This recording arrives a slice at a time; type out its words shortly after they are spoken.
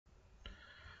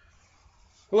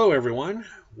Hello everyone,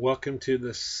 welcome to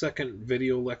the second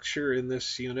video lecture in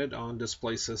this unit on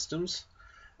display systems.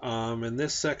 In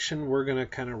this section we're going to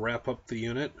kind of wrap up the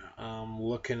unit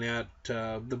looking at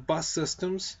the bus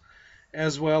systems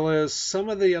as well as some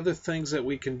of the other things that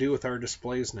we can do with our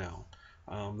displays now.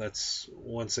 That's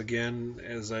once again,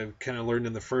 as I've kind of learned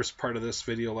in the first part of this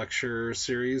video lecture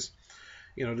series,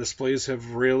 displays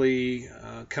have really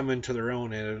come into their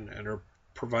own and are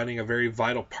providing a very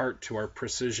vital part to our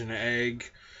precision ag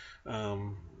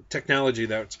technology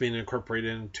that's being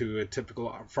incorporated into a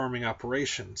typical farming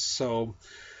operation. So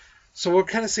we'll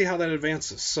kind of see how that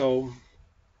advances. So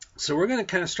we're going to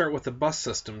kind of start with the bus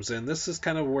systems, and this is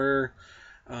kind of where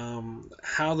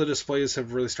how the displays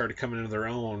have really started coming into their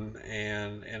own,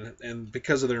 and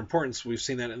because of their importance, we've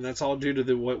seen that, and that's all due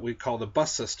to what we call the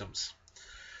bus systems.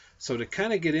 So to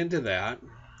kind of get into that,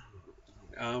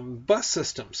 bus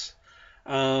systems.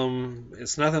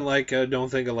 It's nothing like, don't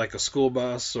think of like a school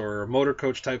bus or a motor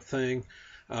coach type thing.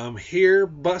 Here,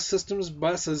 bus systems,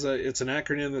 bus it's an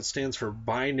acronym that stands for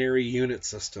binary unit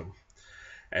system.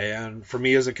 And for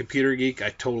me as a computer geek,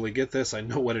 I totally get this. I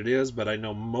know what it is, but I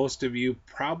know most of you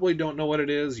probably don't know what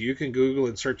it is. You can Google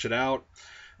and search it out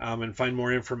and find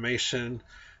more information.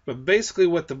 But basically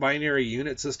what the binary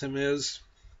unit system is,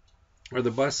 or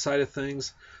the bus side of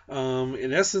things,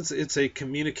 in essence, it's a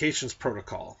communications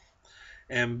protocol.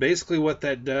 And basically what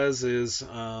that does is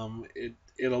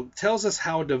it tells us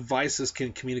how devices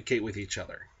can communicate with each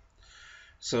other.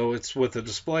 So it's with the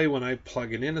display, when I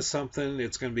plug it into something,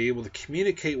 it's going to be able to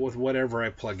communicate with whatever I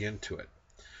plug into it.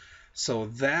 So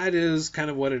that is kind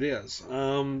of what it is.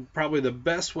 Probably the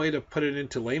best way to put it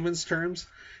into layman's terms,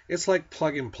 it's like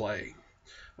plug and play.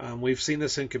 We've seen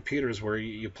this in computers where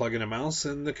you plug in a mouse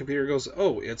and the computer goes,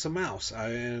 oh, it's a mouse,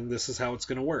 and this is how it's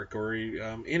going to work, or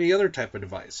any other type of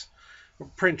device.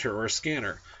 Printer or a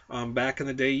scanner. Back in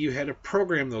the day, you had to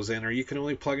program those in, or you can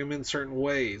only plug them in certain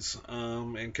ways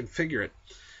and configure it.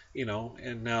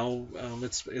 And now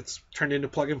it's turned into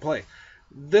plug and play.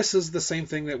 This is the same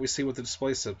thing that we see with the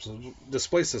display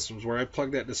systems, where I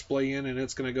plug that display in and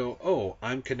it's going to go, oh,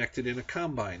 I'm connected in a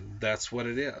combine. That's what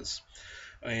it is.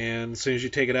 And as soon as you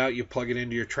take it out, you plug it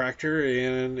into your tractor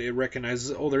and it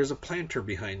recognizes, oh, there's a planter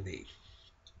behind me.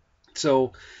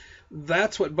 So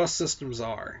that's what bus systems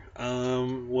are.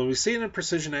 When we see it in the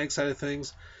precision ag side of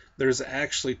things, there's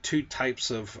actually two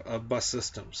types of bus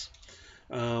systems.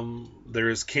 There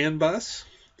is CAN bus,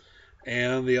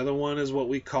 and the other one is what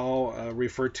we call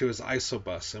referred to as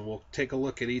isobus, and we'll take a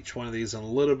look at each one of these in a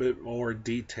little bit more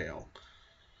detail.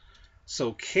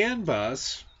 So CAN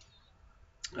bus,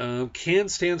 CAN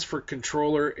stands for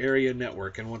Controller Area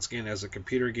Network, and once again, as a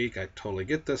computer geek, I totally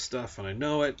get this stuff and I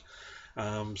know it.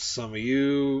 Some of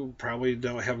you probably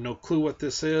have no clue what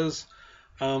this is,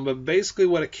 but basically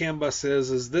what a CAN bus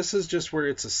is this is just where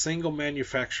it's a single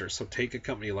manufacturer. So take a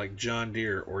company like John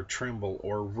Deere or Trimble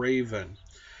or Raven,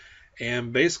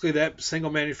 and basically that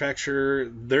single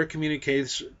manufacturer, they're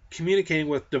communicating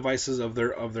with devices of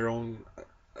their own,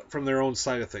 from their own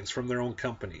side of things, from their own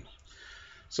company.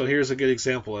 So here's a good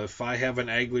example. If I have an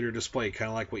ag leader display, kind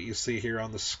of like what you see here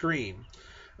on the screen,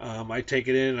 I take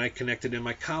it in and I connect it in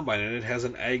my combine, and it has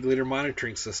an ag leader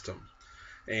monitoring system.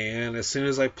 And as soon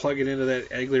as I plug it into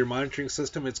that ag leader monitoring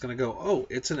system, it's going to go, oh,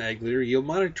 it's an ag leader yield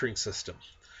monitoring system.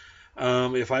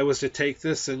 If I was to take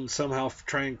this and somehow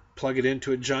try and plug it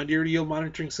into a John Deere yield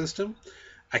monitoring system,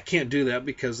 I can't do that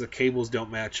because the cables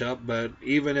don't match up. But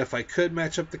even if I could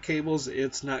match up the cables,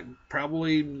 it's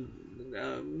probably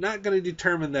not going to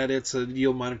determine that it's a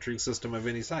yield monitoring system of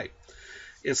any type.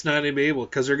 It's not going to be able,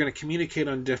 because they're going to communicate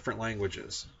on different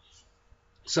languages.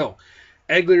 So,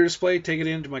 ag leader display, take it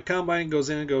into my combine, goes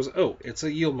in and goes, oh, it's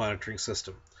a yield monitoring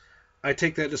system. I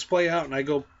take that display out and I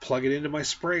go plug it into my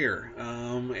sprayer,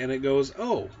 and it goes,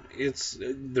 oh,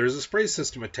 there's a spray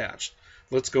system attached.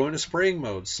 Let's go into spraying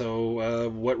mode. So,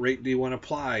 what rate do you want to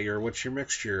apply, or what's your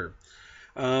mixture?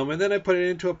 And then I put it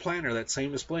into a planter, that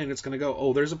same display, and it's going to go,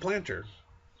 oh, there's a planter.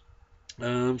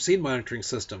 Seed monitoring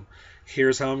system.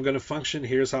 Here's how I'm going to function.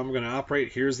 Here's how I'm going to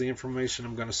operate. Here's the information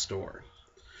I'm going to store.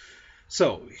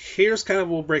 So here's kind of,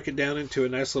 we'll break it down into a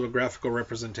nice little graphical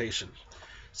representation.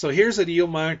 So here's a yield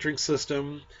monitoring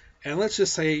system, and let's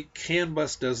just say CAN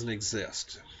bus doesn't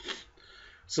exist.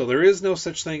 So there is no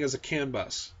such thing as a CAN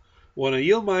bus. Well, in a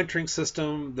yield monitoring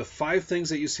system, the 5 things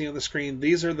that you see on the screen,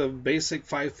 these are the basic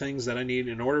 5 things that I need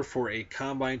in order for a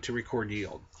combine to record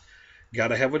yield. Got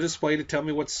to have a display to tell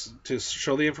me to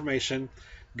show the information.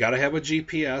 Got to have a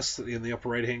GPS in the upper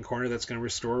right-hand corner that's going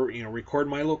to record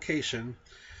my location.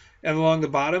 And along the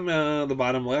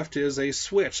bottom left is a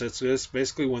switch. That's just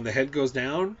basically when the head goes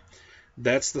down,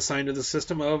 that's the sign to the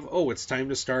system of, oh, it's time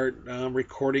to start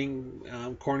recording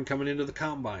corn coming into the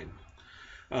combine.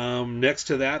 Next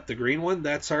to that, the green one,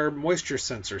 that's our moisture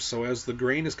sensor. So as the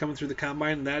grain is coming through the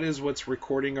combine, that is what's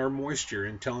recording our moisture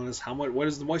and telling us what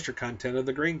is the moisture content of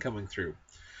the grain coming through.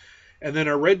 And then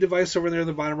our red device over there in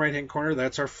the bottom right-hand corner,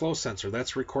 that's our flow sensor.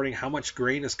 That's recording how much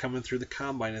grain is coming through the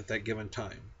combine at that given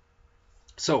time.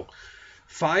 So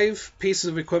 5 pieces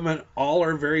of equipment, all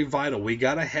are very vital. We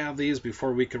got to have these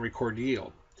before we can record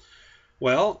yield.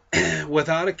 Well,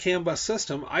 without a CAN bus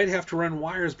system, I'd have to run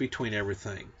wires between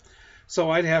everything. So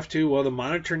I'd have to, well, the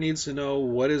monitor needs to know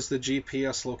what is the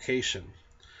GPS location.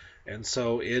 And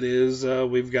so it is,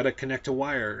 we've got to connect a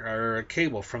wire or a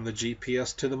cable from the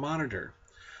GPS to the monitor.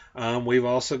 We've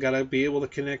also got to be able to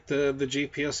connect the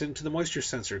GPS into the moisture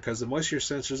sensor, because the moisture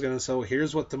sensor is going to say,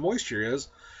 here's what the moisture is,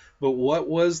 but what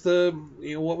was the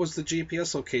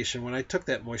GPS location when I took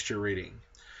that moisture reading?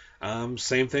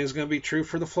 Same thing is going to be true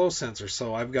for the flow sensor,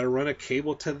 so I've got to run a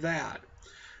cable to that.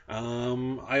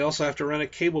 I also have to run a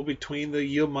cable between the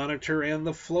yield monitor and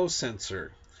the flow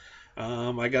sensor.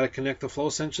 I got to connect the flow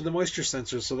sensor to the moisture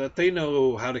sensor so that they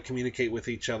know how to communicate with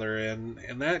each other,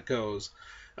 and that goes.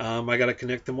 I got to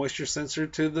connect the moisture sensor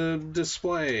to the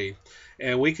display,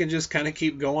 and we can just kind of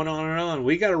keep going on and on.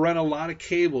 We got to run a lot of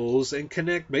cables and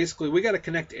connect. Basically, we got to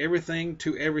connect everything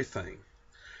to everything.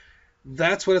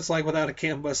 That's what it's like without a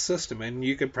CAN bus system, and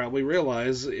you could probably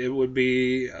realize it would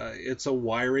be it's a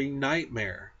wiring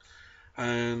nightmare.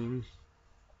 And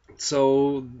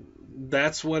so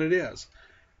that's what it is.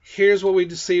 Here's what we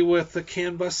see with the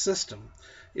CAN bus system.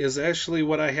 Is actually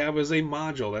what I have is a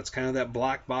module. That's kind of that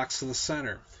black box in the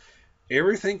center.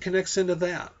 Everything connects into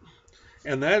that.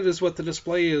 And that is what the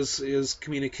display is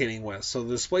communicating with. So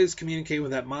the display is communicating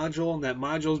with that module, and that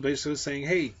module is basically saying,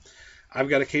 hey, I've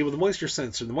got a cable to the moisture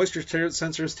sensor. The moisture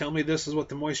sensors tell me this is what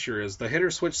the moisture is. The header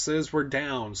switch says we're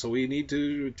down, so we need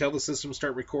to tell the system to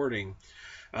start recording.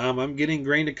 I'm getting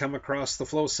grain to come across the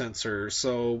flow sensor,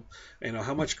 so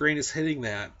how much grain is hitting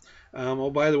that. Oh,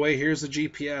 by the way, here's the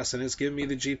GPS, and it's giving me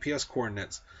the GPS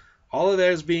coordinates. All of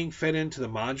that is being fed into the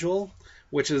module,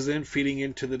 which is then feeding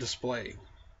into the display.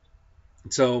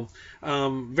 So,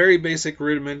 very basic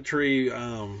rudimentary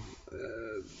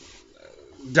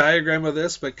diagram of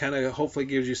this, but kind of hopefully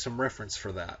gives you some reference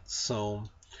for that. So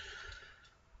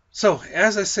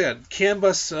as I said, CAN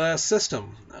bus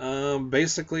system.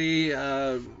 Basically,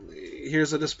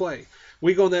 here's a display.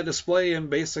 We go in that display,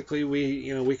 and basically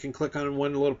we can click on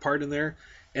one little part in there,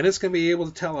 and it's going to be able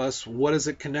to tell us what is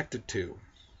it connected to.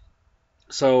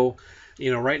 So,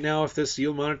 right now, if this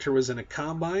yield monitor was in a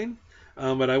combine,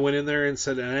 but I went in there and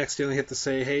said, and I accidentally hit to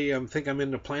say, hey, I think I'm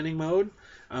in the planning mode,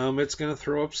 it's going to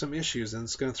throw up some issues, and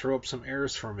it's going to throw up some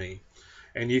errors for me.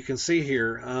 And you can see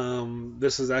here,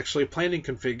 this is actually planning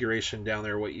configuration down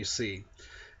there, what you see.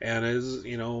 And as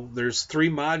there's 3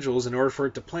 modules. In order for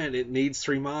it to plan, it needs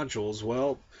 3 modules.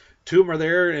 Well, 2 of them are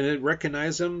there, and it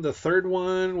recognized them. The third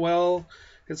one, well,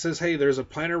 it says, hey, there's a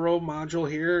planner row module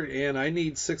here, and I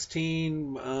need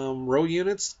 16 row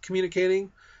units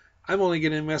communicating. I'm only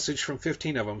getting a message from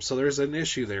 15 of them, so there's an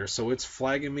issue there. So it's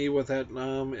flagging me with that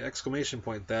exclamation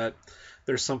point that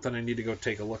there's something I need to go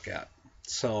take a look at.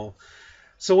 So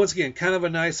once again, kind of a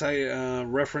nice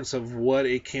reference of what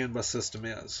a CAN bus system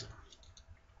is.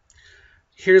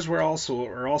 Here's where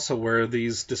also where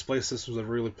these display systems have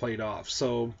really played off.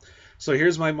 So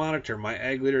here's my monitor, my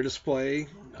ag leader display.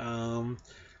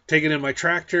 Take it in my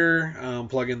tractor,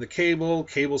 plug in the cable.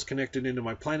 Cable's connected into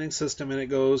my planning system, and it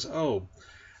goes, oh,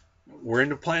 we're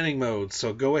into planning mode.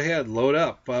 So go ahead, load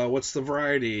up. What's the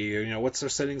variety? What's the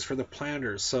settings for the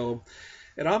planters? So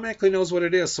it automatically knows what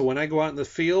it is. So when I go out in the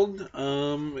field,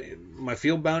 my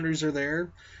field boundaries are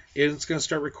there. It's going to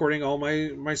start recording all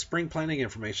my spring planting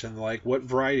information, like what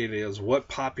variety it is, what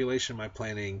population am I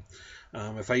planting.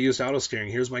 If I used auto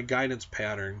steering, here's my guidance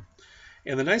pattern.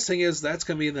 And the nice thing is that's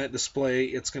going to be in that display.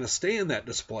 It's going to stay in that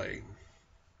display.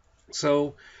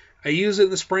 So I use it in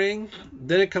the spring,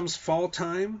 then it comes fall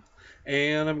time,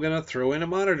 and I'm going to throw in a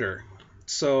monitor.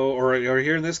 So, or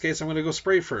here in this case, I'm going to go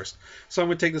spray first. So I'm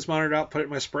going to take this monitor out, put it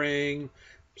in my spraying.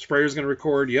 Sprayer's going to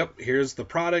record, yep, here's the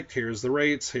product, here's the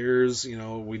rates, here's,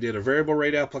 we did a variable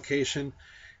rate application,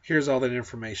 here's all that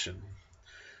information.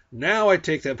 Now I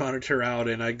take that monitor out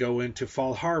and I go into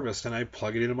fall harvest and I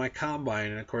plug it into my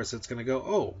combine, and of course it's going to go,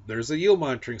 oh, there's a yield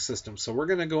monitoring system, so we're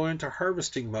going to go into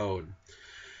harvesting mode.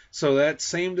 So that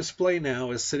same display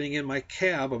now is sitting in my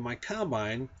cab of my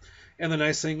combine, and the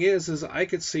nice thing is I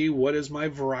could see what is my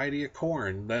variety of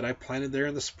corn that I planted there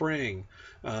in the spring.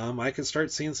 I can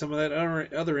start seeing some of that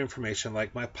other information,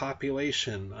 like my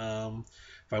population,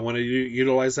 If I want to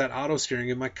utilize that auto steering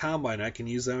in my combine, I can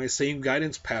use my same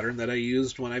guidance pattern that I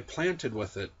used when I planted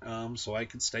with it, so I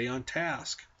could stay on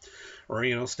task, or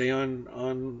stay on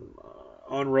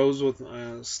rows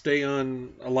with stay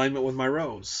on alignment with my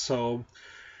rows. So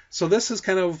this is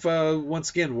kind of once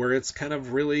again where it's kind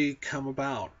of really come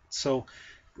about. So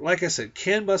like I said,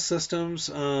 CAN bus systems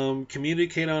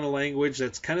communicate on a language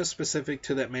that's kind of specific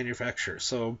to that manufacturer.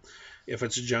 So if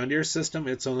it's a John Deere system,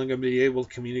 it's only going to be able to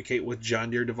communicate with John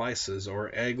Deere devices,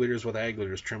 or ag leaders with ag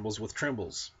leaders, Trimbles with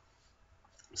Trimbles.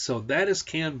 So that is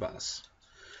CAN bus.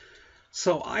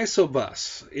 So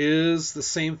ISO-bus is the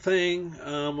same thing,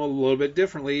 a little bit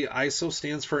differently. ISO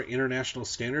stands for International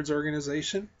Standards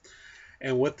Organization.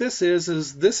 And what this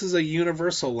is this is a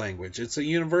universal language. It's a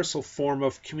universal form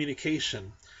of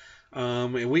communication.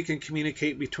 And we can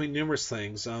communicate between numerous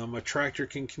things. A tractor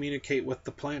can communicate with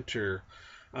the planter,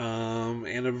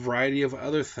 and a variety of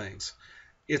other things.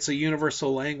 It's a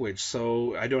universal language,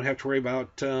 so I don't have to worry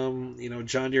about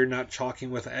John Deere not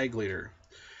talking with Ag Leader.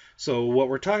 So what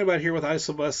we're talking about here with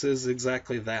ISOBUS is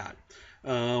exactly that.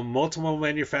 Multiple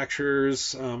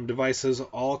manufacturers' devices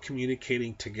all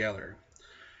communicating together.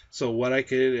 So what I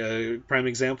could, prime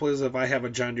example is if I have a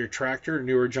John Deere tractor, a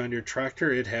newer John Deere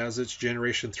tractor, it has its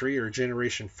Generation 3 or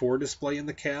Generation 4 display in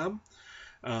the cab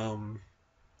of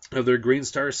their Green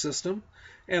Star system.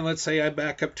 And let's say I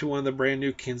back up to one of the brand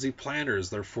new Kinsey planters,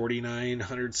 their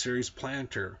 4900 series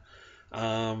planter.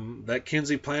 That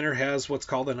Kinsey planter has what's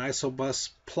called an ISOBUS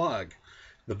plug.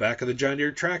 The back of the John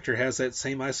Deere tractor has that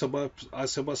same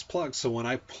ISOBUS plug. So when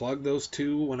I plug those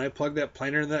two, when I plug that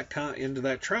planter into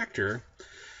that tractor,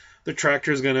 the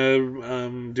tractor is going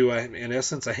to do, in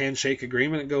essence, a handshake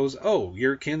agreement. It goes, oh,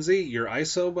 you're Kinsey, you're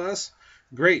ISOBUS.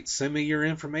 Great, send me your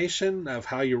information of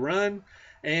how you run,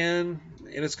 and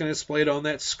it's going to display it on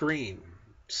that screen.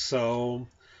 So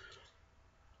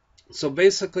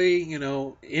basically,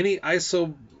 any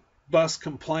ISOBUS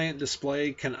compliant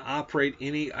display can operate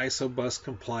any ISOBUS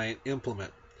compliant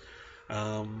implement.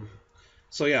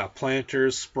 So yeah,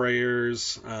 planters,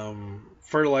 sprayers,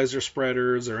 fertilizer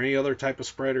spreaders, or any other type of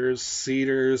spreaders,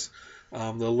 seeders.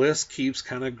 The list keeps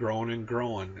kind of growing and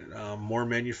growing. More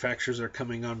manufacturers are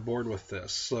coming on board with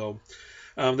this. So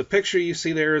the picture you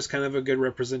see there is kind of a good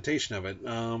representation of it.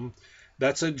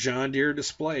 That's a John Deere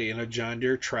display in a John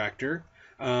Deere tractor.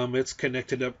 It's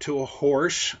connected up to a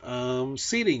horse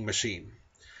seeding machine.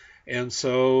 And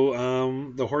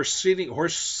so the horse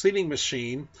seeding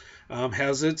machine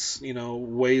has its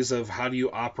ways of how do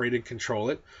you operate and control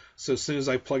it. So as soon as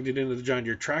I plugged it into the John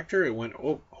Deere tractor, it went,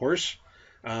 oh, horse,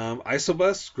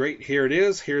 ISOBUS, great, here it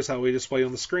is. Here's how we display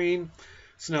on the screen.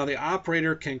 So now the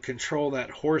operator can control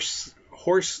that horse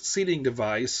seeding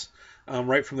device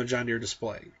right from the John Deere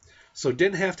display. So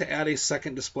didn't have to add a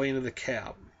second display into the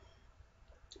cab.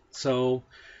 So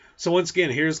once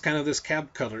again, here's kind of this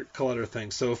cab clutter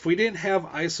thing. So if we didn't have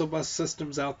ISOBUS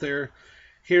systems out there,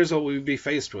 here's what we'd be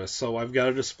faced with. So I've got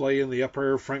a display in the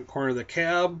upper front corner of the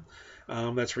cab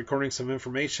that's recording some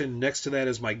information. Next to that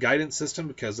is my guidance system,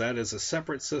 because that is a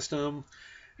separate system.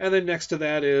 And then next to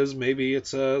that is maybe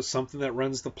it's something that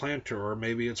runs the planter, or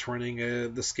maybe it's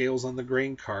running the scales on the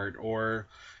grain cart, or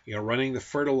running the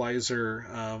fertilizer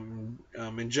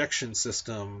injection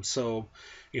system. So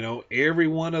every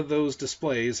one of those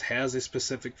displays has a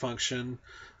specific function,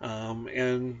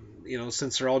 and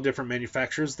since they're all different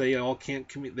manufacturers, they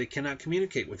cannot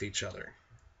communicate with each other.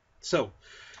 So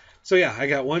yeah, I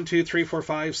got 1, 2, 3, 4,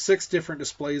 5, 6 different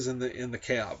displays in the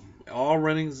cab, all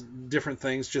running different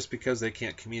things just because they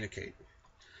can't communicate.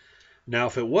 Now,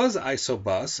 if it was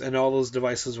ISOBUS and all those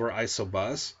devices were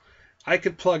ISOBUS, I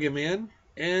could plug them in,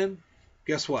 and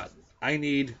guess what? I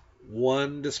need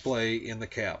one display in the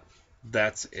cab.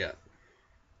 That's it.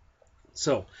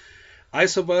 So,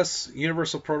 ISOBUS,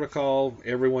 universal protocol,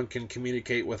 everyone can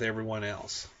communicate with everyone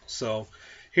else. So,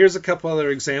 here's a couple other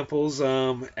examples.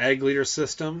 Ag Leader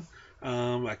system.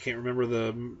 I can't remember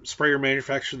the sprayer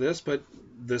manufacturer of this, but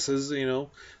this is,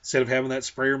 instead of having that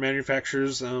sprayer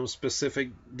manufacturer's specific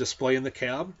display in the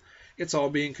cab, it's all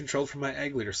being controlled from my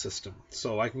Ag Leader system.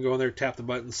 So I can go in there, tap the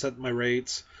button, set my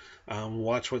rates,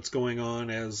 watch what's going on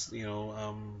as,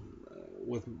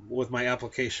 with my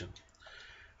application.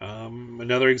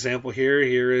 Another example here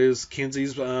is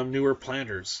Kinsey's newer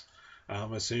planters.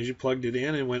 As soon as you plugged it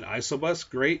in and went ISOBUS,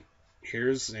 great.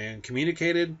 And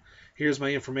communicated. Here's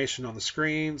my information on the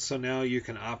screen. So now you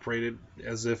can operate it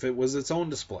as if it was its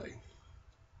own display.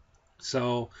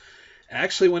 So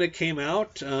actually, when it came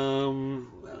out,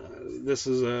 this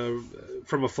is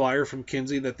from a flyer from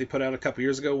Kinsey that they put out a couple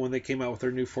years ago when they came out with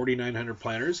their new 4900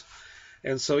 planters.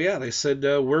 And so yeah, they said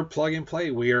we're plug and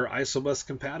play. We are ISOBUS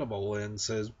compatible, and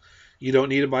says, You don't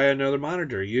need to buy another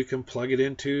monitor. You can plug it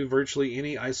into virtually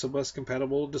any ISOBUS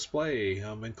compatible display,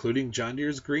 including John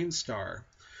Deere's Green Star.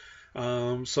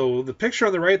 So the picture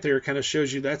on the right there kind of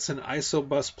shows you that's an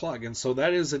ISOBUS plug, and so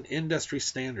that is an industry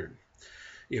standard.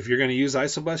 If you're going to use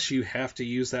ISOBUS, you have to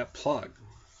use that plug.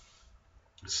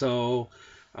 So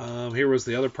here was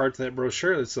the other part of that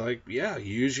brochure. It's like, yeah,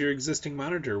 use your existing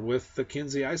monitor with the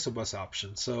Kinsey ISOBUS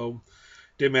option. So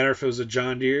didn't matter if it was a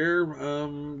John Deere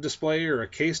display or a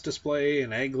Case display,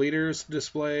 an Ag Leaders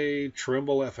display,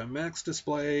 Trimble FMX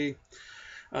display.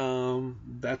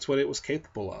 That's what it was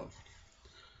capable of.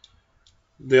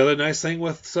 The other nice thing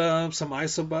with some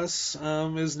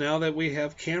ISOBUS is now that we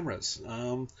have cameras.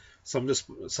 Some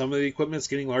of the equipment's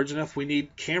getting large enough, we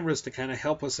need cameras to kind of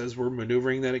help us as we're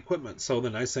maneuvering that equipment. So the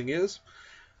nice thing is,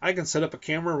 I can set up a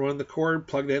camera, run the cord,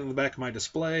 plug that in the back of my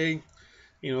display,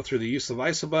 through the use of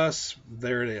ISOBUS,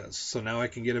 there it is. So now I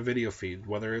can get a video feed,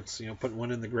 whether it's, putting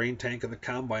one in the grain tank of the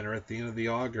combine or at the end of the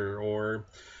auger, or,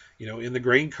 in the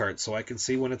grain cart, so I can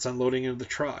see when it's unloading into the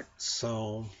truck.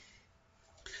 So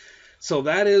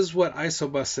that is what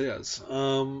ISOBUS is.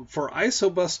 For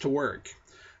ISOBUS to work,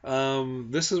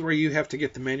 this is where you have to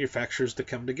get the manufacturers to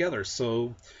come together.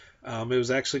 So it was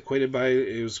actually created by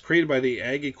the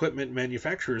Ag Equipment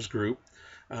Manufacturers Group.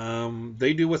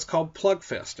 They do what's called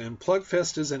Plugfest, and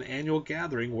Plugfest is an annual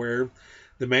gathering where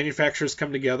the manufacturers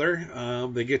come together.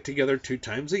 They get together 2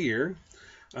 times a year.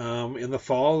 In the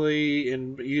fall,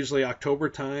 in usually October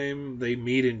time, they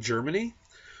meet in Germany.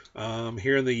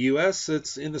 Here in the U.S.,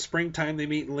 it's in the springtime. They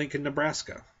meet in Lincoln,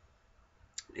 Nebraska.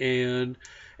 And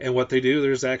what they do,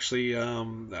 there's actually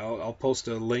I'll post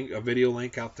a video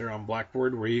link out there on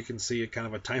Blackboard where you can see a kind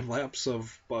of a time lapse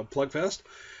of Plugfest.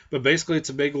 But basically, it's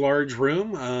a big, large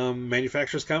room.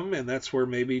 Manufacturers come, and that's where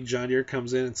maybe John Deere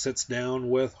comes in and sits down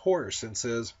with Horse and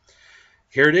says,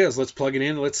 "Here it is. Let's plug it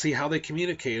in. Let's see how they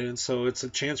communicate." And so it's a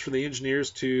chance for the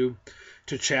engineers to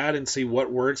chat and see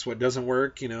what works, what doesn't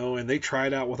work, and they try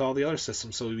it out with all the other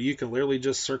systems. So you can literally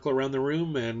just circle around the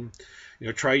room and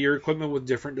try your equipment with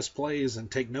different displays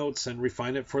and take notes and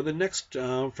refine it for the next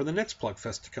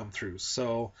Plugfest to come through.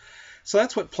 So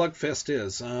that's what Plugfest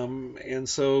is. And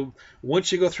so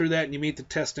once you go through that and you meet the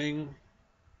testing,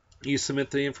 you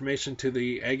submit the information to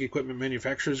the Ag Equipment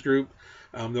Manufacturers Group.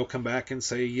 They'll come back and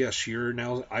say, yes, you're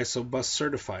now ISOBUS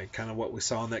certified, kind of what we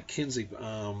saw on that Kinsey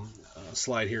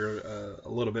slide here a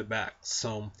little bit back.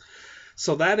 So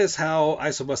that is how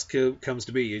ISOBUS comes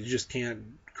to be. You just can't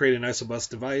create an ISOBUS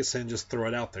device and just throw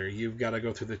it out there. You've got to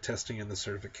go through the testing and the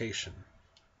certification.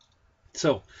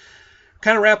 So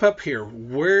kind of wrap up here.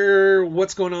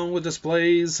 What's going on with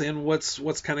displays and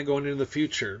what's kind of going into the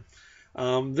future.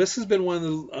 This has been one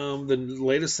of the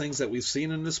latest things that we've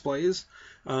seen in displays,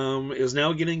 is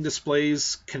now getting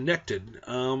displays connected.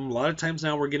 A lot of times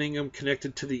now we're getting them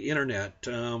connected to the internet,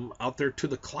 out there to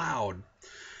the cloud.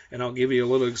 And I'll give you a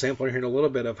little example here in a little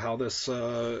bit of how this,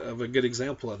 of a good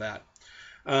example of that.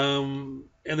 And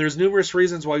there's numerous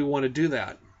reasons why you want to do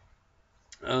that.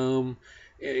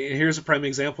 Here's a prime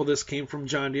example. This came from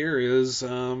John Deere. Is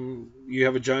you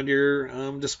have a John Deere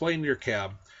display in your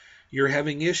cab. You're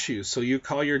having issues, so you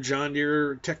call your John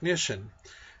Deere technician.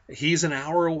 He's an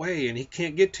hour away and he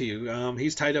can't get to you.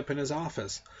 He's tied up in his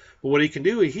office. But what he can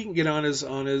do, he can get on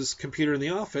his computer in the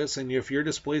office, and if your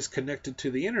display is connected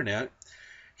to the internet,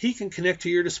 he can connect to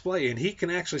your display, and he can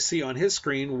actually see on his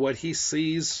screen what he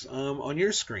sees on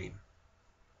your screen,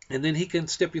 and then he can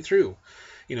step you through.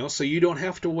 So you don't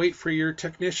have to wait for your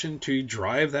technician to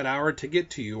drive that hour to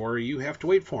get to you, or you have to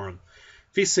wait for him.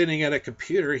 If he's sitting at a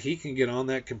computer, he can get on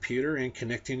that computer and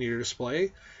connect into your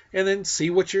display and then see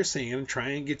what you're seeing and try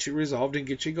and get you resolved and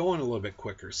get you going a little bit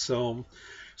quicker. So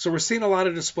we're seeing a lot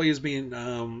of displays being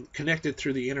connected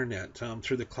through the internet,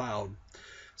 through the cloud.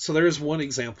 So there's one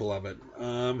example of it.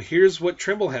 Here's what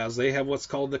Trimble has. They have what's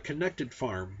called the Connected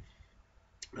Farm.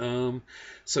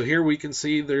 So here we can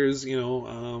see there's,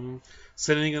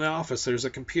 sitting in an office, there's a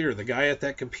computer. The guy at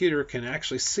that computer can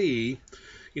actually see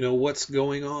what's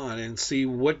going on and see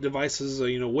what devices,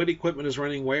 what equipment is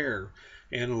running where.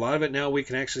 And a lot of it now we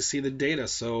can actually see the data.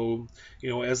 So,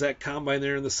 as that combine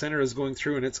there in the center is going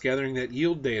through and it's gathering that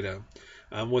yield data,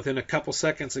 within a couple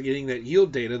seconds of getting that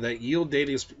yield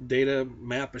data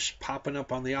map is popping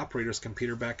up on the operator's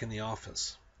computer back in the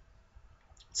office.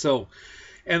 So,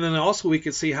 and then also we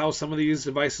can see how some of these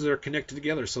devices are connected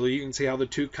together. So you can see how the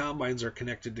 2 combines are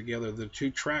connected together, the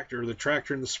tractor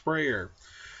and the sprayer.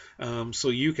 So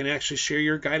you can actually share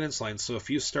your guidance lines. So if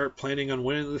you start planning on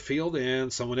one end of the field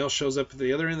and someone else shows up at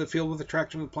the other end of the field with a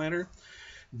tractor and the planter,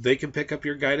 they can pick up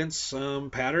your guidance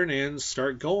pattern and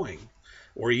start going.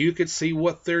 Or you could see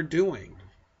what they're doing.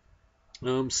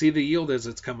 see the yield as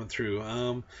it's coming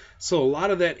through. So a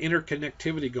lot of that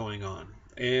interconnectivity going on,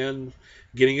 and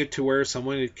getting it to where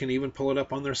someone can even pull it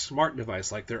up on their smart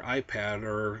device, like their iPad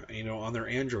or on their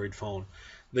Android phone.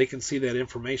 They can see that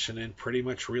information in pretty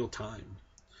much real time.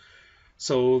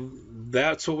 So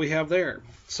that's what we have there.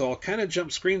 So I'll kind of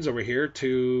jump screens over here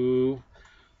to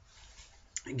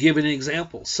give an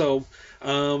example. So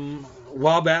a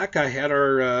while back, I had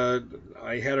our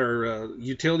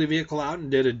utility vehicle out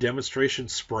and did a demonstration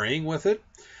spraying with it.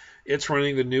 It's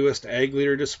running the newest Ag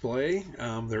Leader display.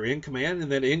 They're in command,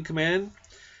 and that in command,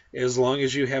 as long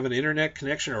as you have an internet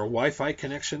connection or a Wi-Fi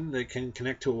connection that can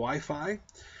connect to a Wi-Fi.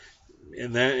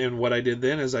 And what I did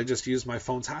then is I just used my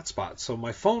phone's hotspot. So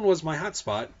my phone was my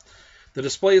hotspot. The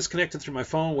display is connected through my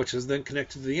phone, which is then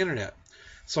connected to the internet.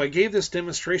 So I gave this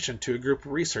demonstration to a group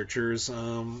of researchers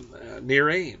near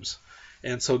Ames.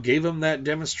 And so gave them that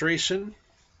demonstration,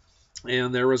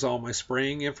 and there was all my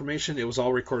spraying information. It was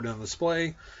all recorded on the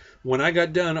display. When I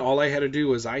got done, all I had to do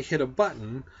was I hit a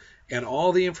button, and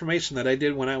all the information that I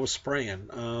did when I was spraying,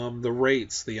 the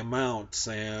rates, the amounts,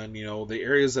 and the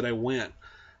areas that I went,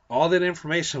 all that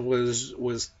information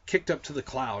was kicked up to the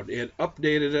cloud. It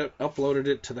updated it, uploaded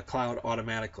it to the cloud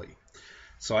automatically.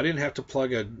 So I didn't have to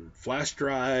plug a flash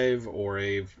drive or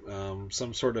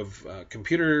some sort of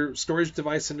computer storage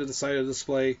device into the side of the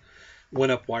display.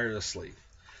 Went up wirelessly.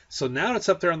 So now it's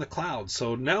up there on the cloud.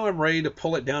 So now I'm ready to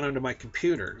pull it down onto my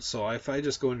computer. So if I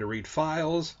just go into Read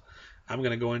Files, I'm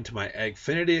going to go into my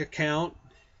Agfinity account,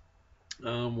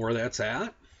 where that's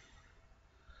at.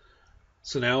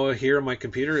 So now here on my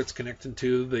computer, it's connected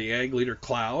to the Ag Leader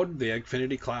cloud, the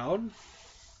Agfinity cloud.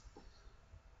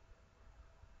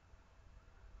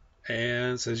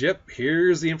 And it says, yep,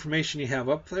 here's the information you have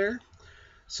up there.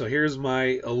 So here's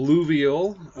my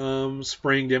alluvial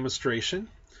spraying demonstration.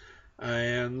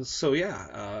 And so,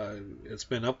 yeah, it's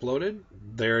been uploaded.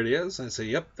 There it is. And I say,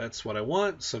 yep, that's what I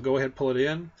want. So go ahead, pull it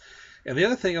in. And the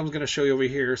other thing I'm going to show you over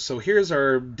here, so here's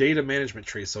our data management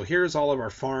tree. So here's all of our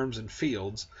farms and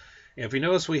fields. And if you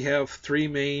notice, we have three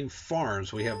main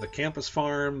farms. We have the campus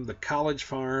farm, the college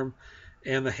farm,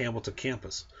 and the Hamilton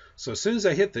campus. So as soon as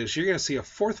I hit this, you're going to see a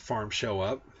fourth farm show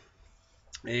up,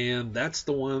 and that's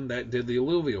the one that did the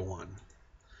alluvial one.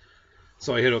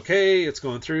 So I hit OK, it's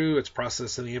going through, it's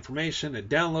processing the information, it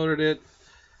downloaded it,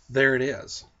 there it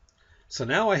is. So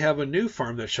now I have a new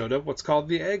farm that showed up, what's called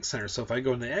the Ag Center. So if I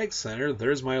go in the Ag Center,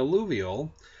 there's my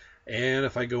alluvial, and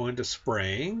if I go into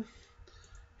spraying,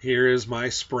 here is my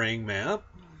spraying map.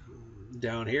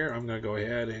 Down here, I'm going to go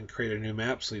ahead and create a new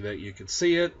map so that you can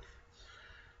see it.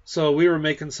 So we were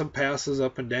making some passes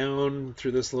up and down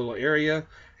through this little area,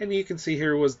 and you can see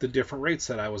here was the different rates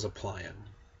that I was applying.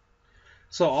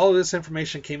 So all of this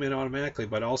information came in automatically,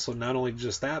 but also not only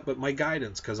just that, but my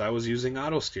guidance, because I was using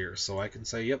auto steer. So I can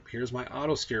say, yep, here's my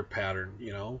auto steer pattern,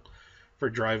 for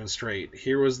driving straight.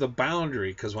 Here was the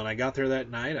boundary, because when I got there that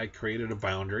night, I created a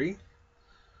boundary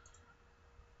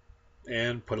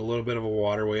and put a little bit of a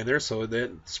waterway in there so that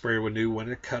the sprayer would know when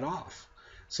to cut off.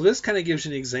 So this kind of gives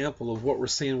you an example of what we're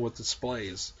seeing with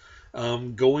displays.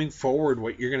 Going forward,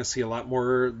 what you're going to see a lot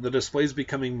more, the displays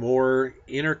becoming more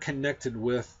interconnected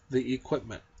with the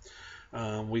equipment.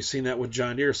 We've seen that with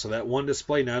John Deere. So that one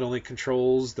display not only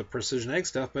controls the precision ag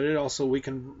stuff, but we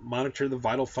can monitor the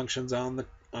vital functions on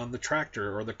the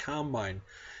tractor or the combine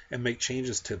and make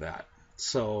changes to that.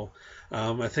 So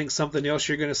I think something else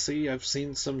you're going to see, I've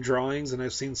seen some drawings and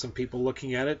I've seen some people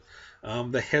looking at it,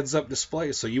 the heads-up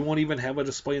display. So you won't even have a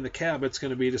display in the cab. It's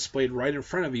going to be displayed right in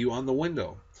front of you on the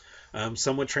window.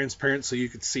 Somewhat transparent so you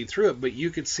could see through it, but you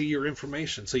could see your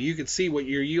information. So you could see what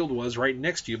your yield was right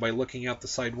next to you by looking out the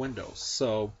side windows.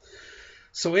 So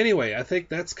anyway, I think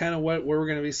that's kind of what we're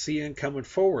going to be seeing coming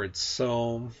forward.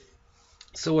 So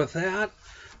with that,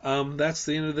 that's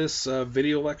the end of this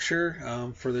video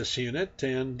lecture for this unit,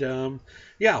 and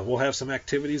yeah, we'll have some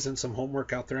activities and some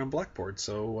homework out there on Blackboard.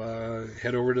 So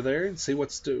head over to there and see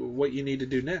what you need to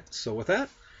do next. So with that,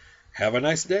 have a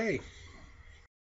nice day.